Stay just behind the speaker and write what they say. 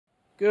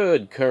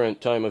Good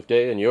current time of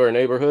day in your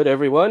neighborhood,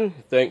 everyone.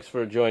 Thanks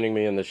for joining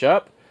me in the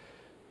shop.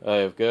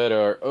 I've got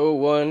our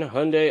 '01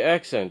 Hyundai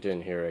Accent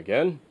in here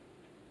again.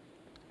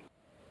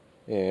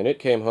 And it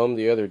came home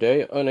the other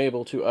day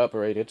unable to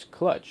operate its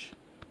clutch.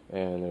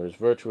 And there's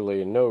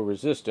virtually no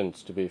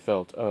resistance to be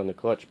felt on the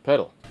clutch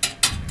pedal.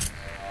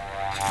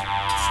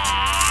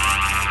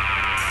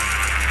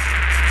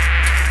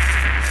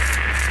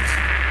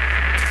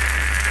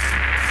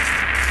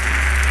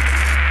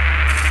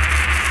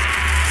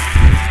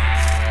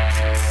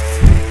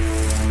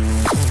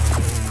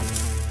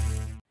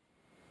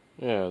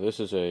 Yeah, this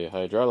is a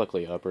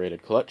hydraulically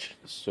operated clutch,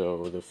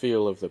 so the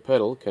feel of the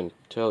pedal can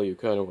tell you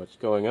kind of what's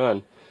going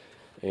on.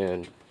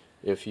 And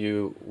if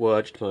you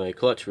watched my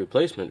clutch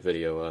replacement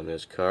video on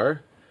this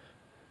car,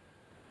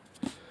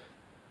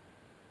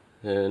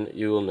 then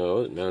you will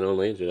know that not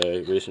only did I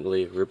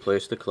recently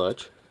replace the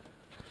clutch,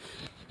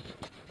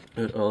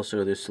 but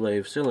also the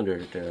slave cylinder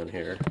down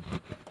here.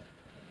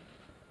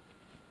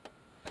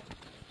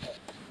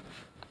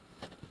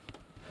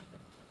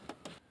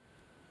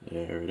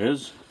 There it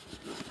is.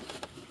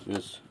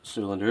 This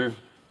cylinder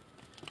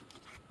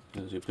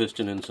has a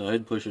piston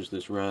inside, pushes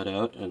this rod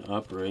out, and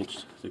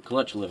operates the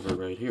clutch lever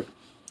right here.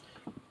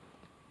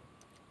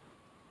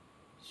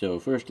 So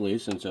firstly,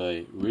 since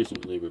I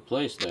recently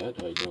replaced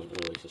that, I don't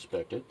really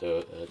suspect it,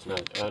 though that's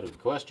not out of the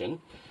question.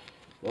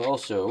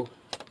 Also,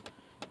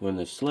 when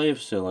the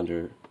slave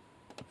cylinder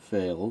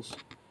fails,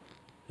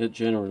 it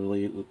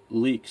generally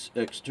leaks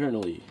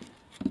externally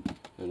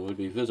and would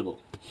be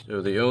visible.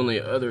 So the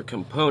only other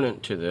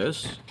component to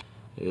this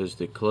is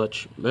the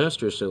clutch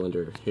master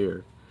cylinder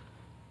here.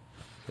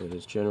 It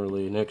is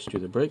generally next to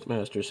the brake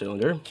master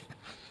cylinder,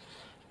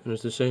 and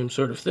it's the same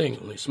sort of thing,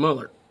 only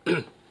smaller,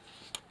 and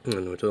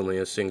with only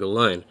a single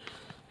line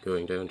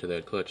going down to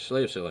that clutch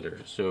slave cylinder.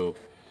 So,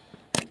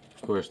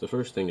 of course, the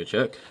first thing to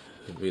check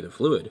would be the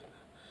fluid,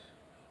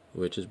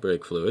 which is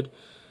brake fluid,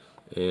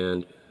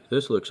 and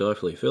this looks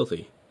awfully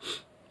filthy,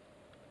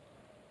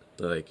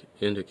 like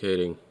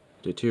indicating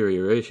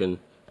deterioration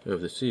of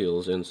the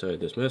seals inside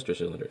this master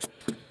cylinder.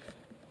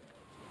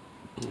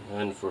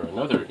 And for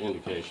another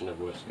indication of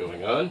what's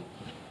going on,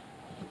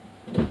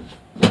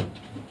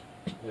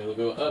 we'll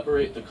go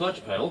operate the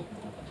clutch pedal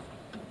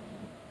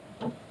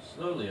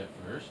slowly at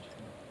first,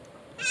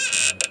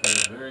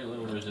 with very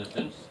little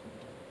resistance,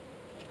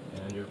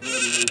 and you're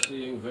probably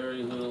seeing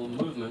very little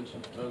movement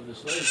of the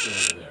slave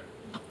cylinder there.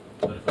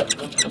 But if I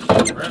pump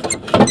this in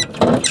rapidly,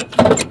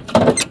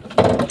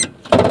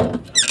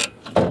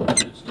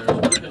 it starts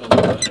working a little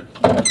better.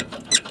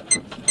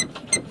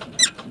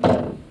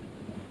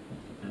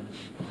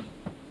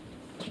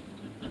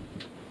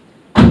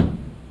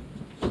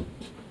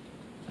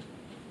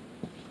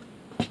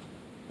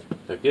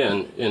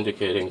 Again,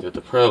 indicating that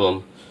the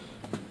problem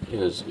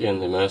is in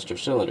the master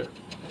cylinder.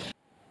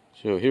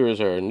 So here is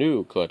our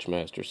new clutch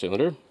master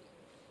cylinder,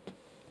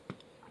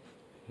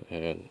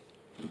 and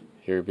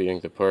here being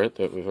the part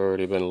that we've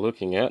already been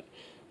looking at,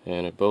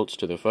 and it bolts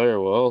to the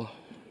firewall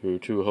through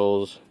two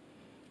holes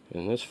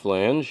in this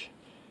flange,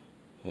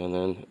 and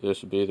then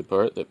this would be the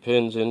part that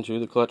pins into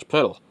the clutch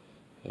pedal,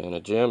 and a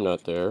jam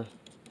nut there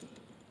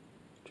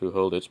to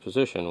hold its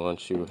position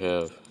once you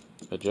have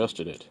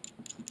adjusted it.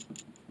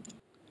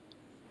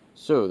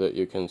 So that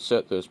you can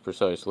set this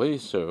precisely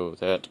so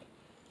that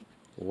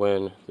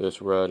when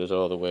this rod is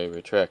all the way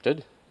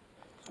retracted,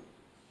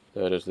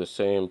 that is the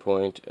same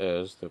point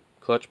as the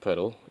clutch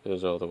pedal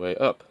is all the way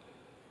up.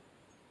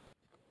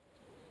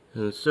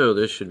 And so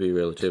this should be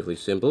relatively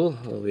simple.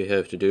 All we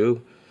have to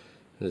do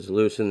is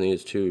loosen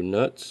these two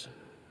nuts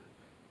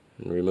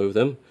and remove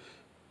them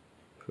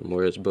from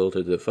where it's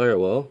bolted to the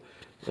firewall,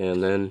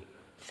 and then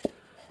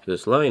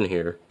this line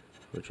here,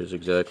 which is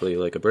exactly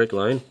like a brake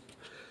line.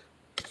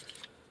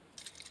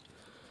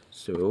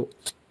 So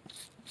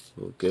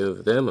we'll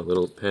give them a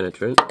little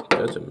penetrant.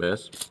 That's a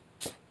mess.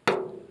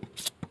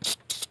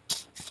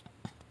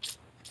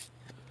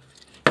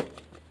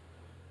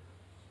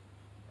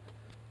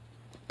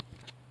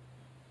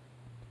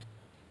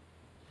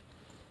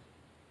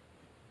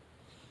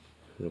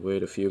 And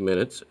wait a few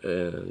minutes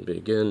and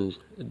begin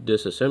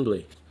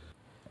disassembly.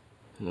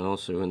 And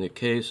also in the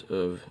case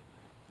of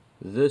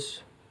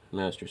this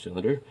master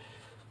cylinder,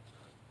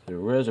 the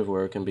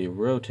reservoir can be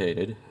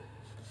rotated,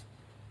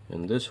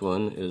 and this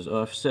one is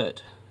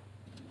offset,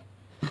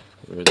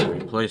 where the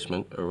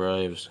replacement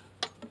arrives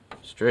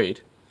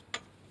straight.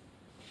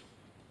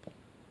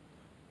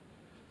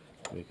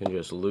 We can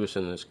just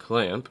loosen this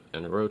clamp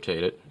and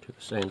rotate it to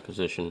the same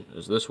position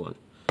as this one.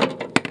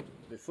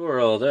 Before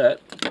all that,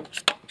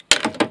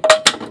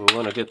 we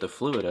want to get the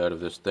fluid out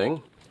of this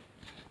thing,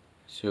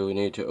 so we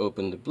need to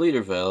open the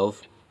bleeder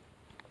valve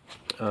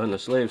on the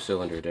slave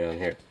cylinder down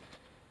here.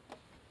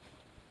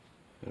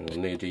 And we'll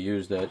need to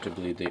use that to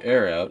bleed the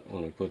air out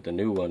when we put the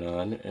new one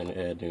on and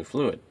add new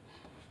fluid.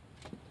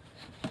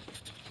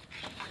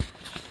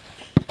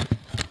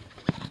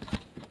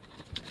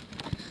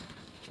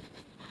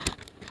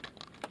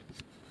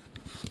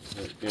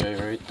 That guy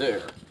right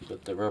there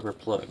with the rubber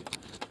plug,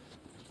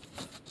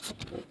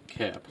 or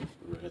cap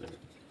rather.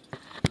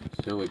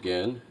 So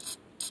again,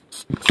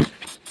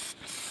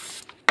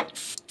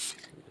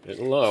 get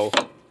low,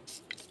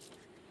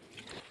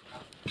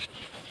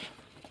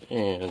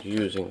 and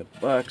using the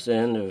box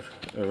end of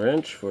a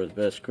wrench for the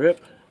best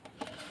grip,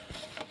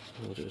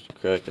 we'll just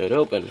crack that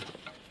open,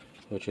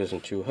 which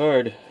isn't too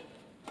hard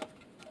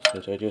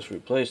since I just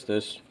replaced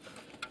this,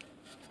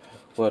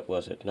 what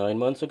was it, 9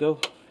 months ago?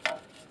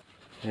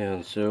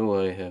 And so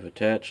I have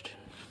attached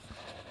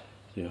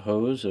the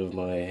hose of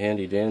my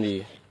handy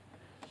dandy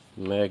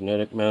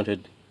magnetic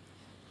mounted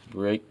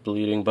brake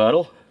bleeding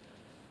bottle.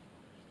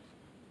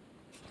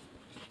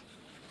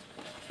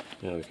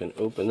 Now we can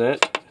open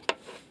that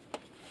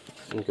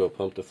and go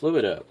pump the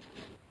fluid out.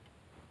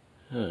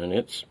 And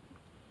it's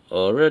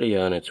already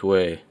on its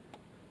way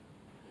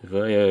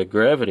via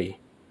gravity.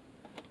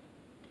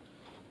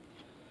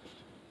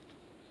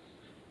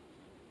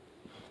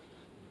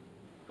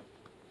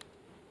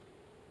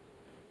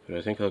 But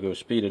I think I'll go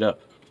speed it up.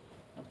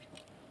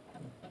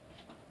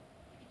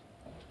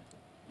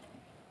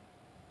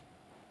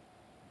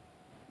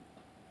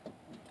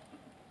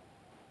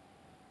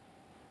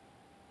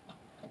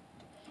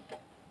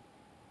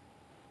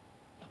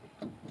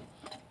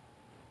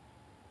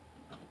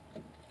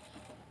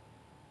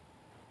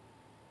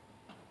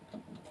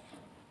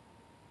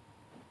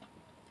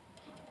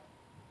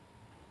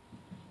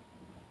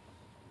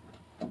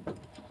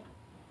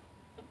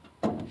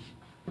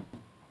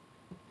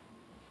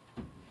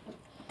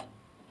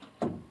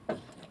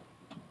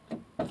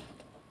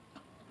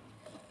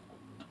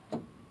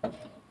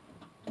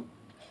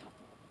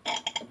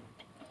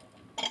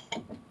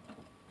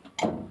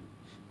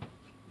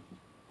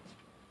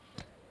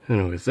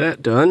 And with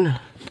that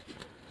done,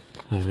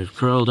 I've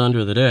crawled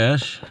under the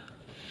dash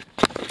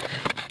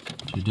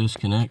to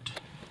disconnect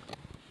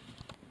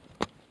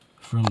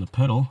from the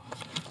pedal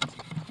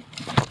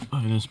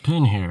by this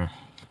pin here,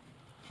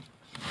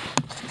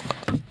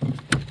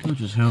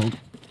 which is held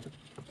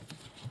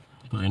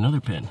by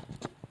another pin.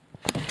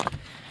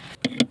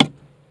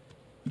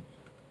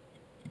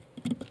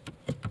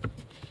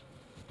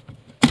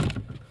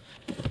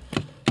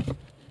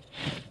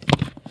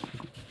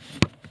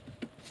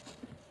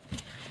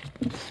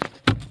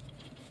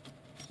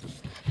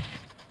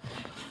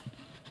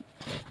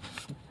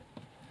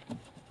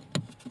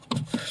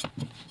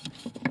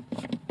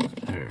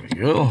 There we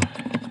go.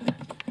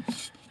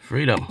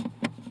 Freedom.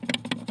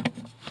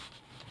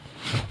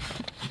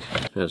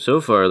 Now,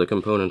 so far the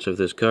components of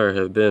this car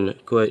have been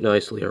quite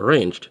nicely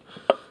arranged.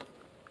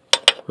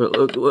 But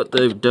look what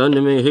they've done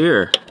to me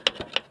here.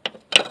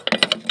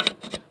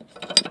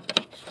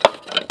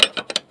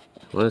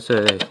 Unless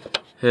I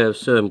have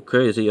some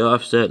crazy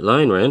offset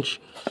line wrench,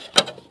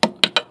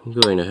 I'm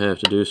going to have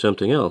to do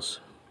something else.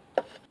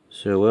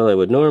 So while I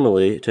would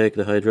normally take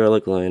the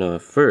hydraulic line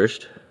off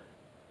first,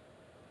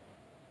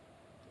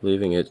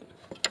 leaving it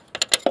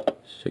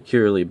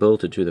securely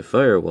bolted to the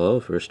firewall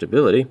for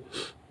stability,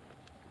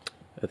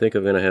 I think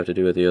I'm going to have to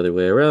do it the other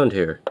way around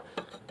here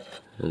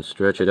and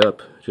stretch it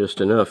up just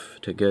enough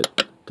to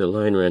get the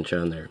line wrench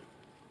on there.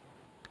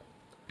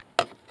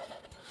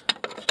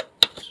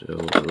 So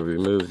we'll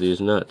remove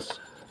these nuts.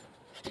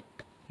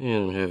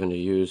 And I'm having to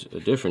use a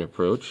different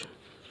approach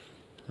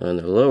on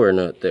the lower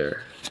nut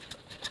there.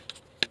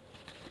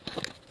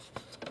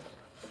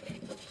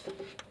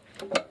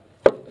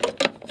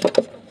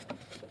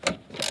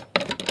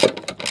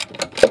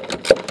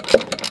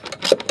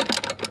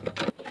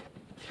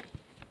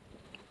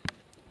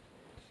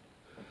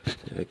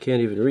 I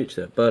can't even reach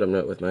that bottom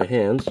nut with my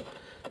hands,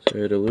 so I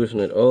had to loosen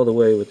it all the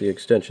way with the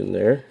extension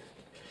there.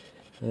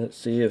 Let's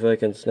see if I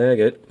can snag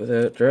it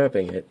without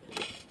dropping it.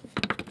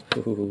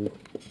 Ooh.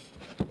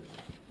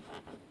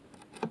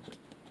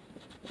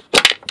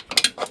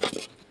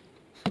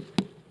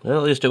 Well,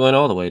 at least it went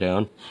all the way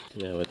down.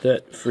 Now with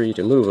that free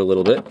to move a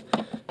little bit,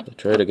 I'll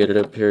try to get it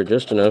up here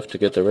just enough to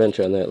get the wrench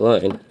on that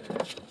line.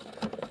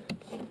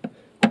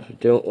 I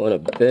don't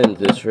want to bend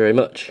this very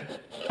much.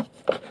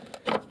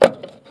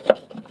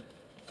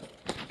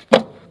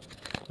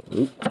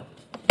 Oop.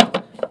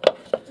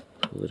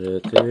 Pull it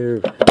out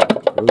there,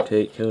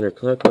 rotate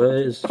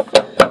counterclockwise,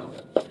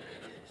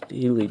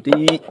 Steely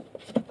D,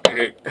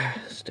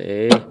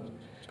 stay,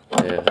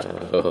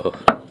 oh.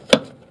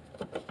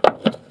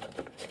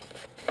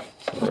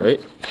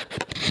 Alright,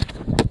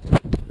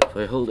 if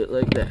I hold it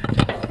like that.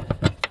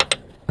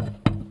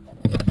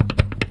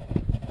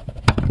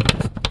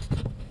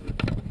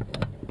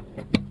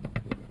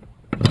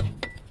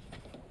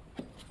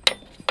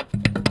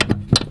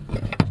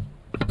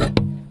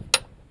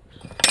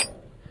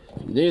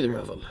 Neither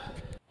of them.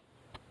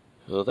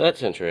 Well,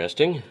 that's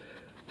interesting.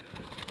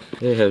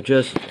 They have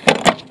just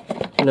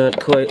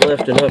not quite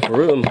left enough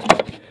room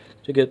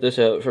to get this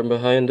out from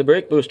behind the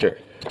brake booster.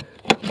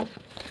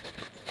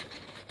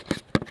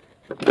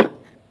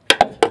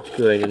 It's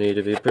going to need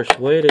to be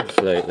persuaded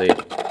slightly.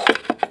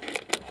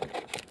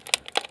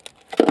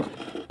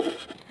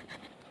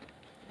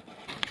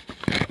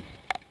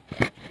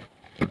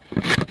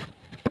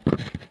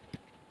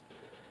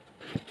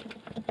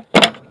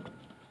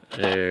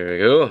 There we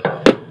go.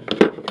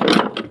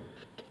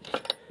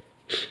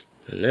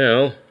 And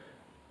now,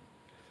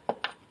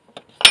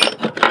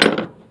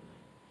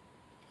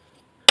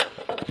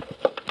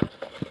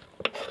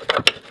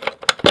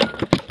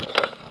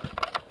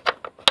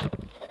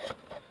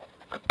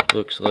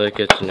 looks like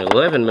it's an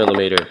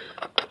 11mm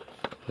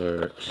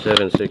or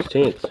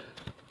 7/16.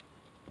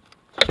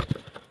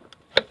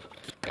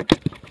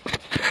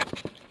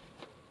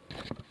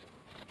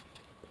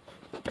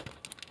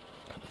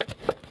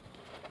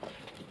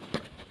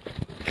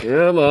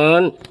 Come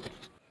on!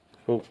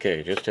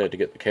 Okay, just had to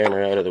get the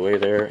camera out of the way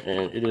there,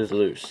 and it is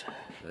loose.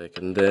 I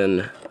can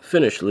then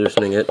finish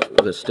loosening it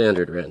with a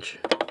standard wrench.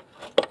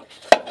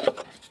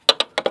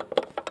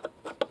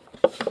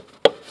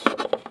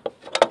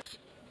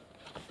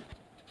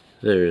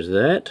 There's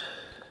that.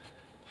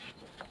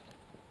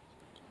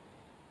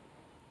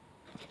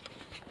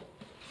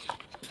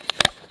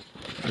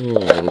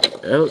 And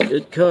out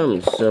it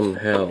comes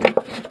somehow.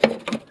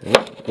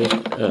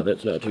 Oh,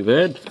 that's not too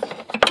bad.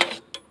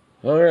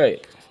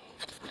 Alright.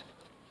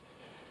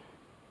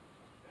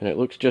 And it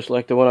looks just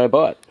like the one I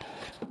bought.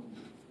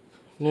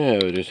 Now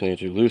I just need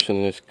to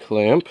loosen this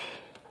clamp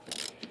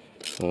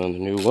on the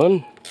new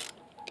one.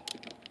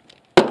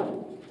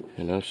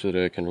 Enough so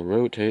that I can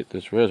rotate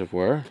this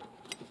reservoir.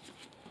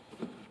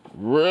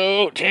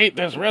 Rotate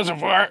this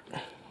reservoir!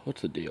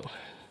 What's the deal?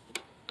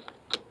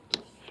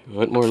 You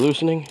want more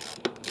loosening?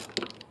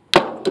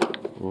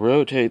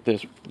 Rotate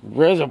this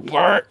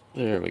reservoir!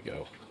 There we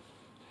go.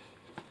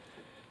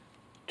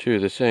 To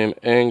the same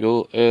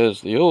angle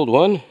as the old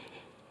one.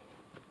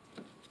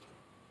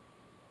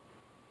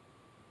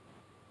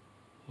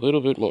 A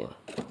little bit more.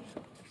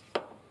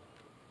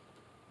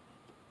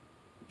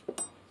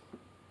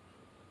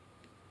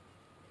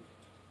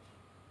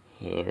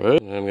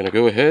 Alright, I'm going to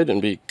go ahead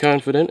and be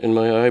confident in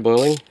my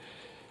eyeballing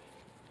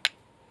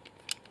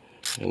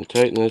and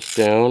tighten this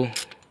down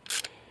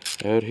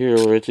out here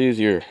where it's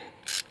easier.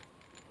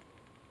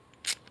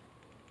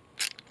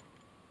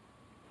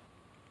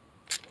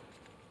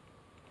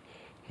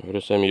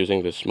 Notice I'm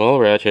using the small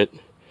ratchet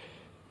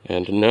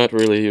and not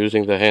really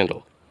using the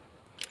handle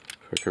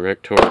for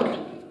correct torque,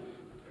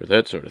 for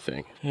that sort of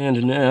thing.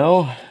 And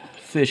now,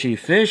 fishy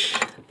fish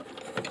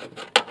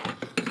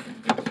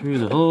through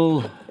the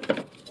hole.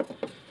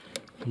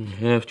 You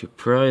have to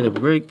pry the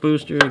brake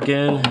booster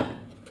again.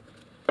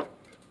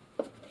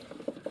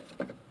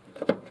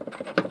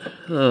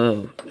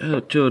 Oh,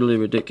 how totally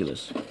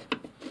ridiculous.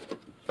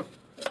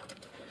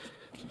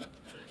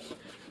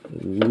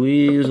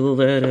 Weasel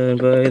that on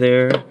by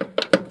there.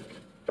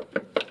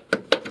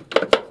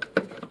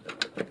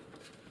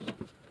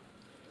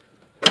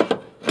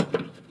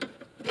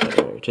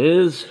 There it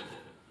is.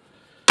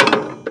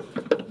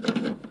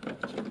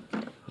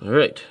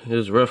 Alright, it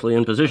is roughly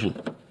in position.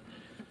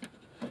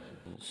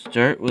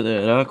 Start with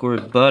that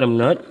awkward bottom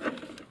nut.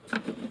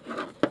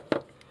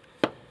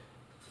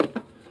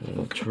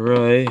 I'll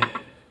try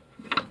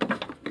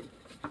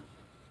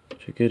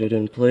to get it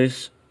in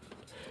place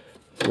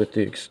with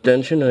the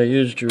extension I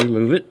used to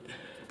remove it.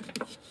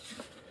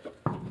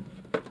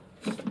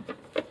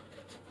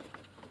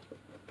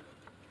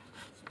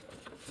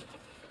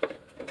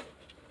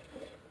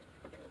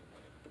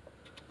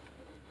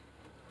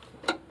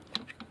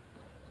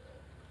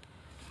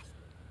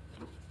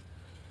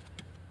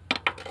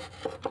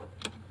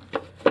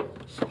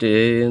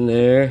 Stay in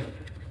there.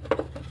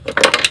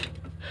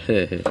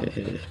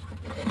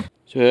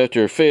 So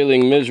after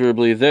failing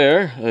miserably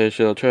there, I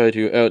shall try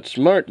to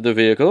outsmart the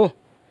vehicle.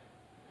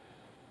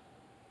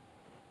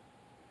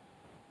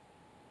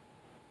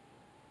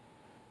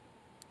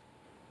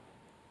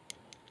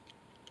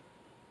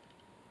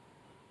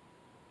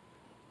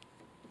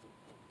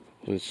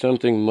 With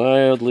something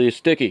mildly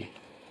sticky.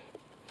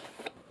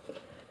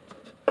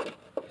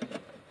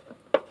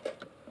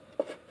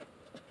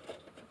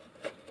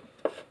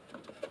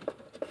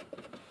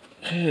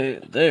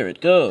 There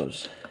it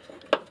goes.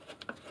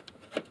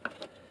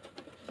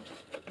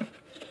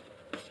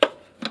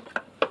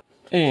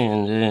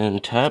 And then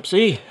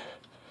topsy.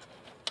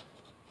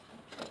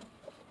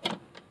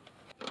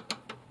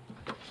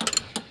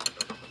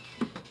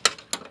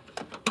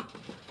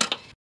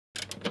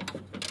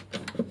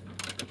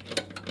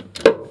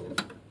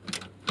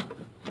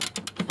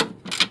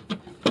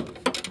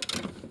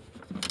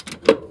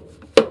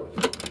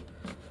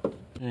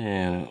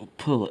 And I'll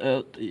pull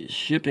out the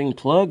shipping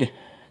plug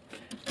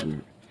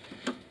and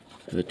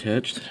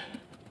attach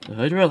the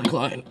hydraulic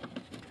line.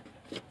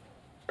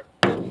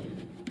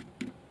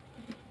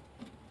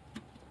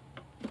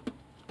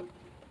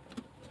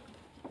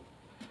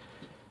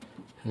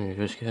 And you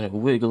just kind of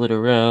wiggle it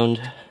around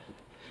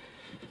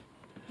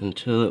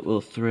until it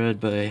will thread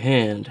by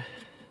hand.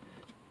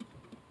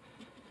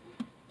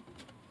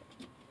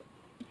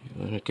 You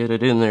want to get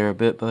it in there a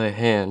bit by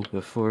hand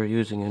before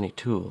using any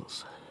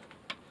tools.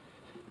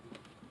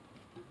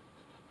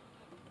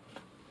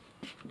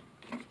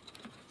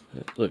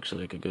 That looks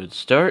like a good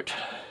start.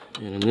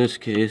 And in this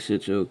case,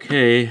 it's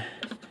okay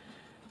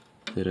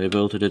that I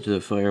bolted it to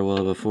the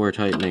firewall before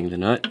tightening the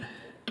nut,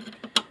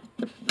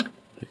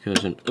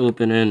 because an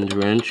open end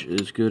wrench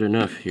is good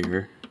enough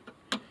here.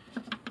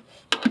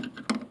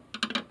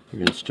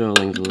 you're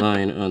installing the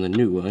line on the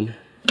new one.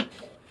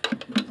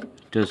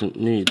 It doesn't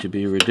need to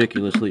be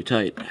ridiculously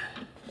tight.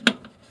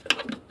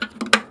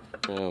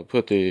 I'll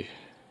put the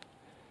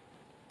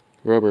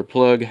rubber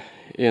plug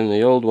in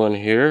the old one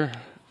here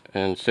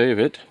and save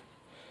it,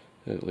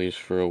 at least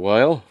for a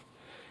while.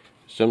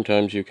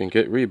 Sometimes you can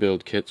get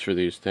rebuild kits for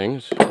these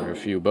things for a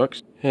few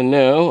bucks. And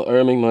now,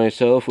 arming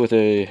myself with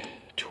a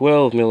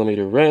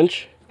 12mm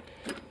wrench,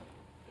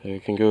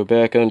 I can go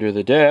back under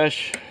the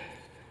dash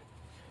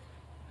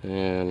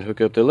and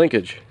hook up the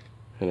linkage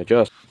and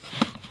adjust.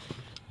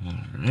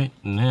 Alright,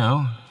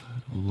 now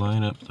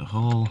line up the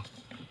hole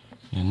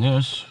in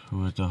this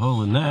with the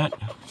hole in that,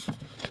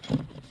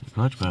 the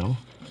clutch pedal.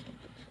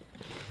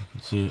 You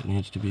can see it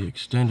needs to be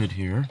extended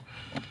here,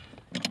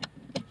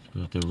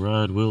 but the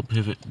rod will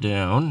pivot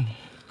down,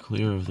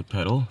 clear of the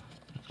pedal.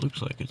 It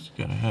looks like it's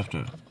going to have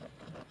to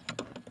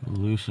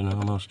loosen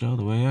almost all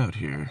the way out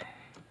here.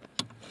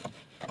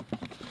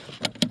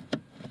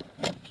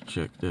 Let's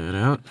check that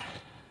out.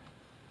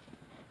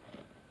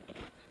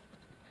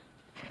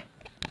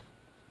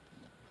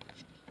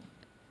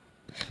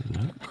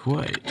 Not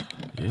quite.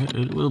 Yeah,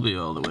 it will be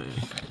all the way.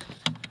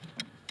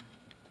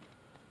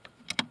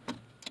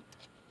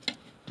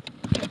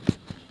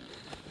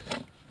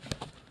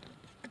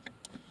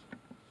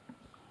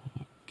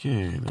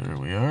 Okay, there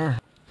we are.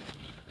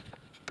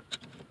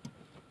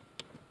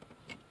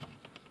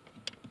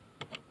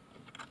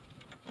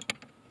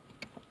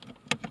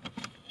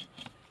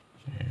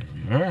 There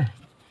we are.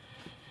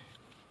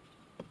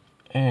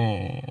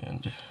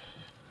 And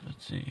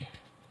let's see.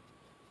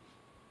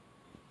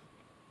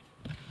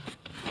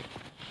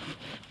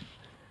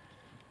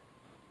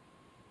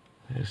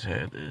 Just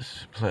had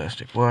this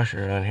plastic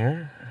washer on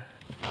here.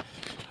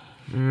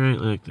 Right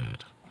like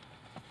that.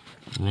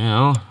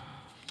 Now,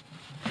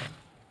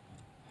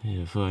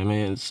 if I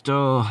may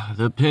install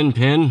the pin,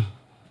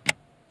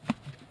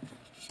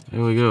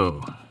 there we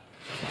go.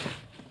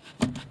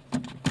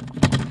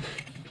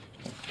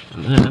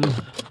 And then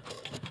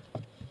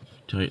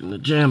tighten the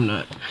jam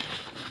nut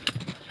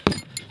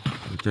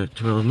with that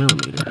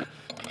 12mm.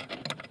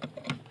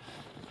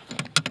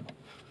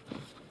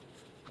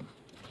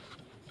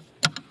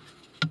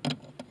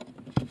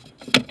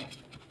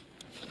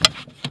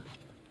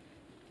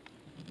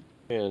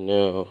 And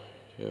now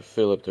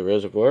fill up the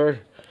reservoir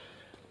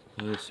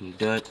with some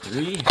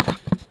 .3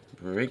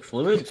 brake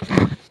fluid.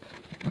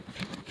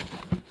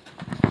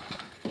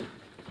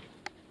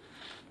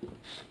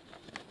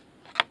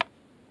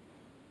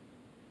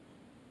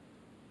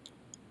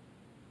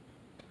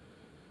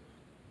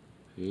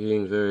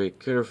 Being very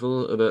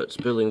careful about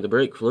spilling the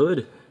brake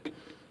fluid,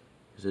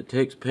 as it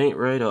takes paint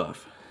right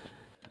off.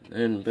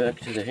 Then back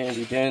to the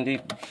handy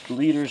dandy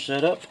bleeder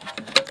setup.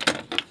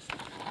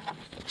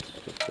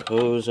 Stick the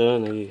hose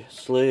on the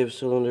slave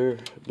cylinder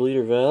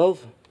bleeder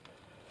valve.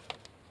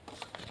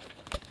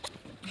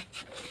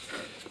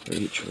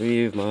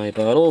 Retrieve my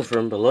bottle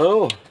from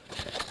below.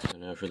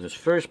 And now for this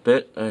first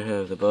bit, I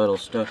have the bottle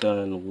stuck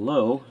on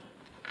low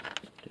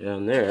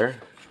down there.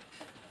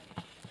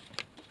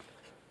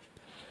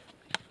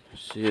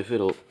 See if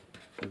it'll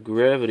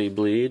gravity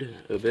bleed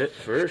a bit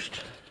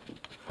first.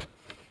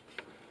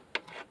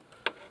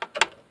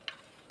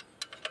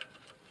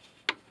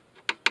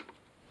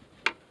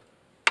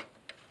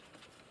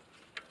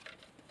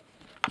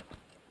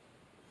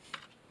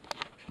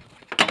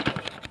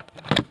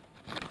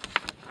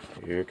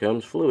 Here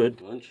comes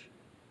fluid.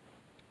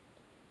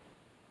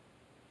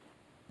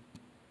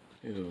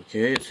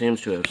 Okay, it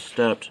seems to have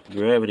stopped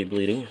gravity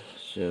bleeding,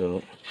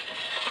 so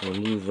we'll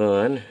move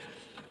on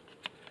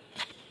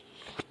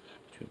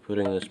to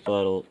putting this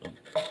bottle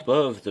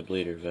above the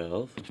bleeder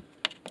valve.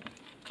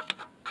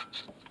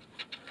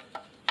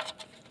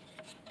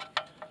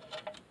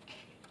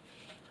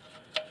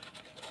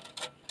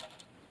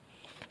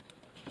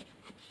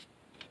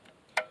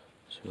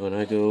 So when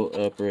I go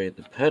operate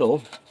the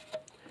pedal,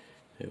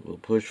 it will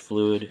push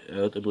fluid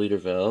out the bleeder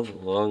valve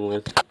along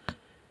with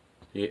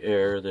the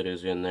air that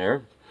is in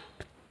there.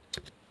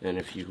 And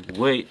if you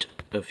wait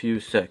a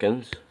few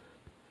seconds,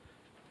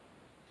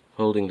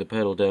 holding the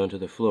pedal down to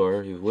the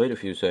floor, you wait a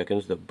few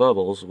seconds, the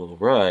bubbles will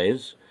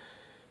rise,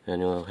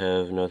 and you'll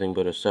have nothing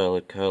but a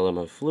solid column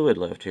of fluid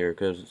left here,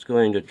 because it's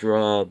going to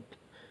draw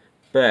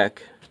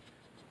back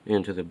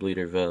into the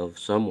bleeder valve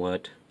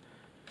somewhat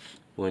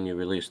when you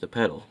release the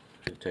pedal.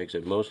 It takes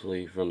it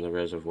mostly from the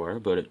reservoir,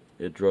 but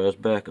it draws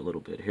back a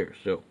little bit here.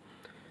 So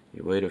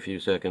you wait a few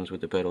seconds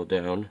with the pedal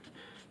down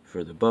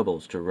for the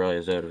bubbles to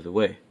rise out of the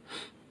way.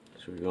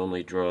 So you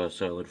only draw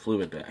solid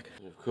fluid back.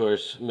 And of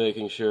course,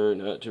 making sure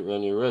not to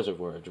run your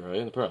reservoir dry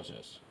in the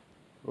process,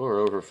 or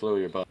overflow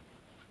your bottle.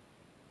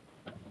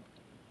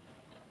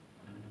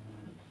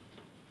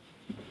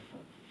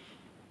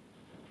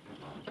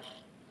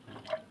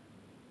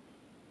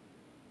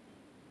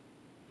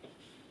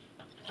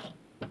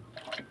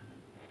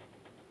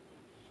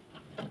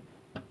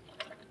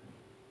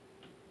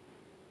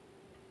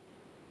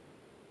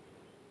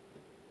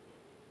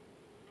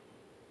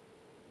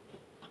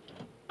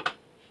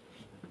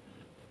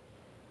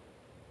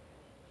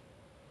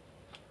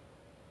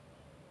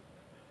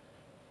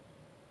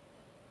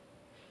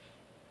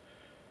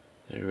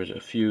 There was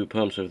a few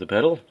pumps of the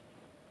pedal.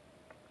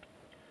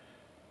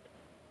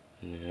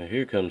 Now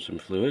here comes some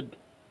fluid.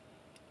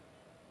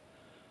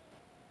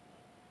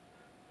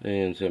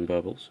 And some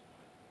bubbles.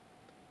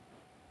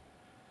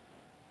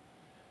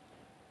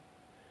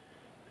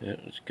 Yeah,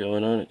 it's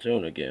going on its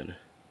own again.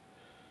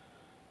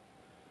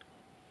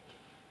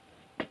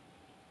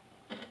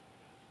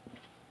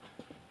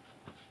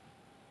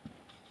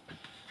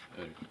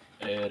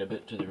 Add a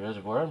bit to the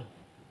reservoir.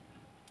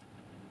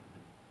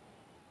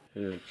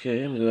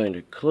 Okay, I'm going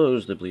to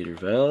close the bleeder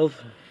valve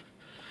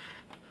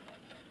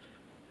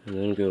and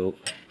then go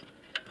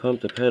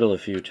pump the pedal a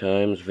few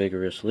times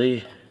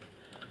vigorously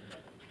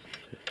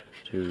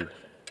to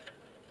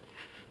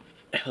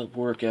help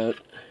work out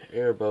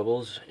air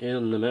bubbles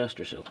in the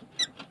master cylinder.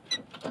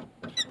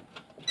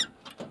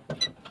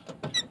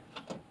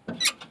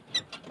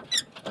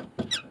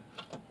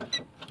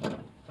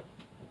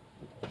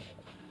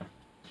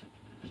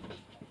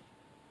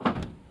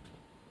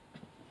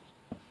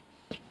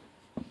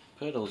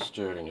 Pedal's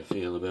starting to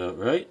feel about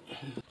right.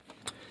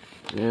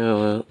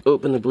 Now I'll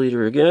open the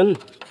bleeder again.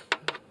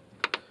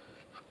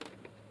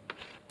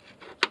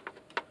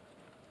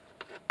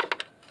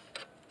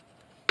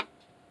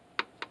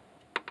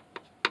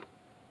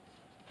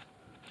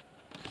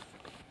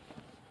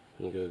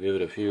 And go give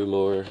it a few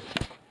more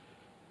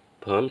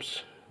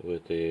pumps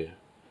with the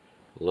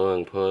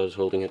long pause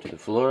holding it to the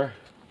floor.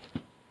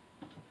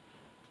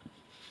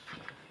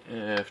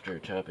 After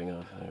topping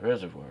off the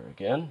reservoir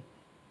again.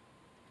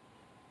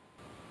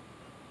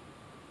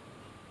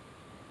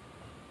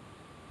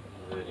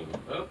 Letting it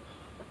up,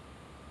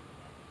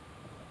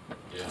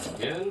 down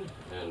again,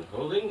 and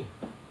holding.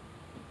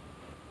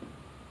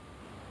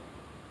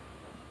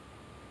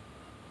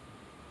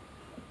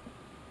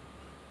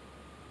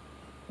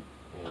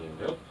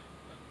 And up,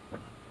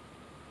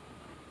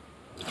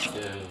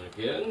 down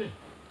again,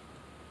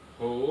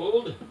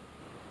 hold,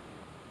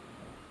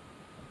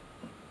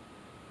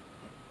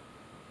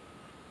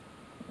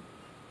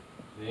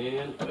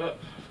 and up.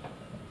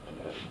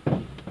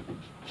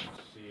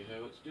 See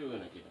how it's doing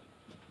again.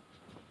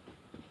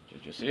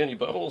 Did you see any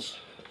bubbles?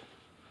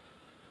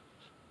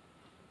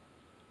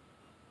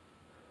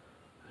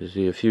 I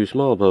see a few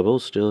small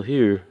bubbles still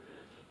here.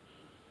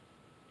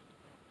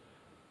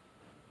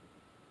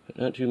 But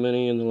not too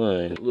many in the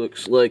line.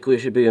 Looks like we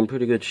should be in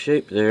pretty good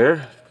shape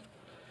there.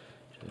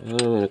 So I'm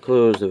going to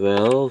close the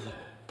valve.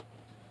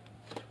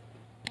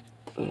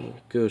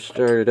 Go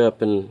start it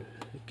up and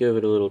give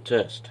it a little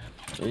test.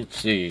 Let's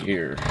see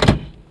here.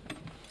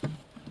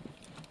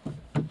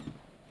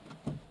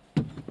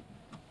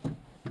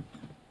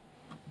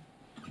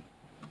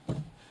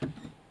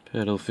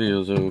 Pedal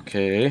feels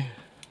okay.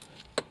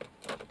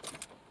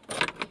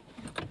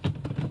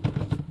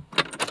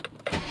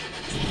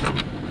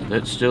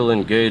 That's still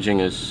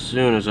engaging as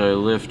soon as I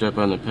lift up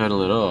on the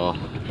pedal at all.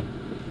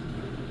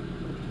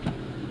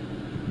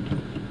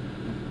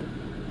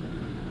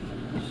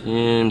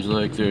 Seems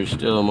like there's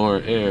still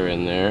more air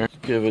in there.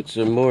 Give it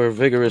some more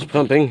vigorous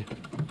pumping.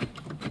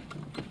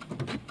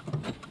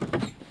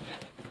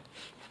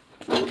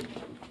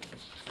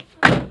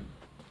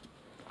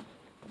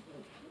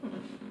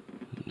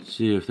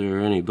 See if there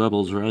are any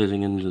bubbles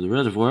rising into the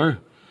reservoir.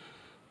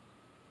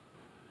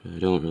 I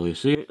don't really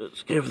see it.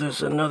 Let's give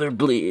this another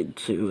bleed,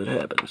 see what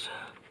happens.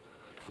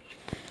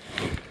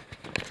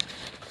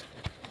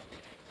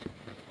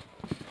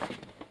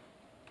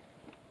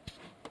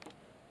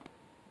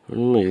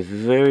 Only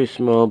very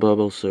small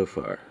bubbles so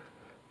far.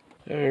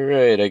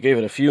 Alright, I gave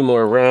it a few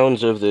more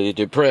rounds of the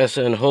depress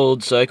and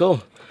hold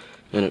cycle,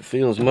 and it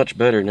feels much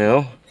better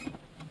now.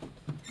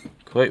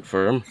 Quite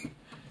firm.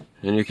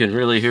 And you can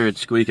really hear it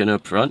squeaking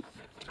up front.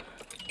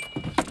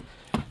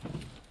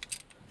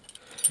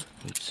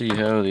 Let's see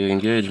how the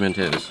engagement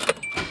is.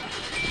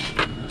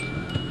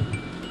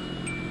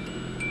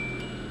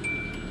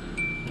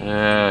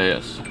 Ah,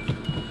 yes.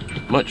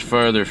 Much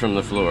farther from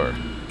the floor.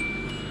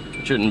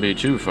 It shouldn't be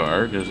too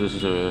far, because this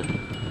is a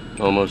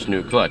almost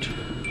new clutch.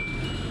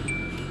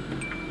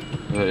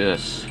 But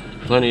yes,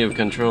 plenty of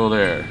control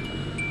there.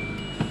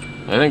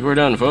 I think we're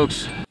done,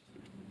 folks.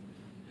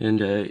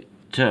 And I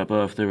top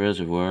off the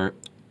reservoir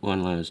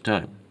one last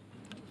time.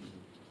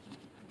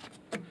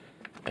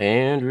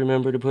 And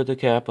remember to put the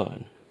cap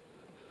on.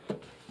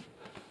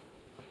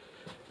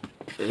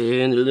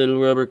 And a little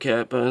rubber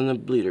cap on the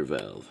bleeder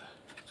valve.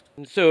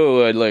 And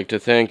so I'd like to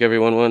thank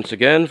everyone once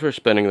again for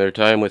spending their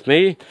time with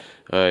me.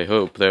 I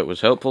hope that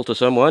was helpful to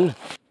someone.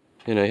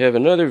 And I have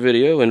another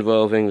video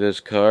involving this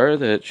car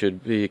that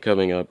should be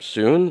coming up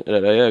soon,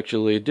 that I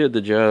actually did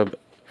the job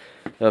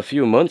a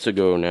few months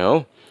ago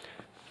now,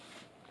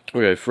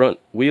 where a front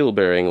wheel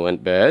bearing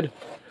went bad,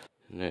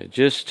 and I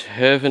just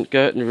haven't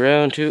gotten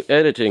around to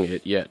editing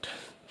it yet.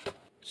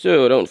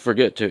 So don't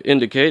forget to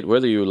indicate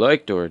whether you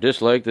liked or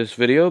disliked this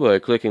video by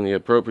clicking the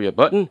appropriate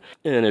button,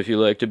 and if you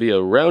like to be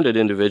a rounded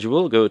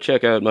individual, go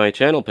check out my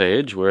channel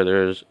page where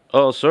there's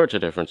all sorts of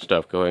different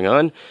stuff going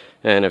on,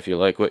 and if you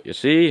like what you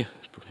see,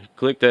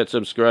 click that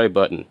subscribe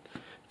button.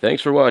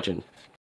 Thanks for watching.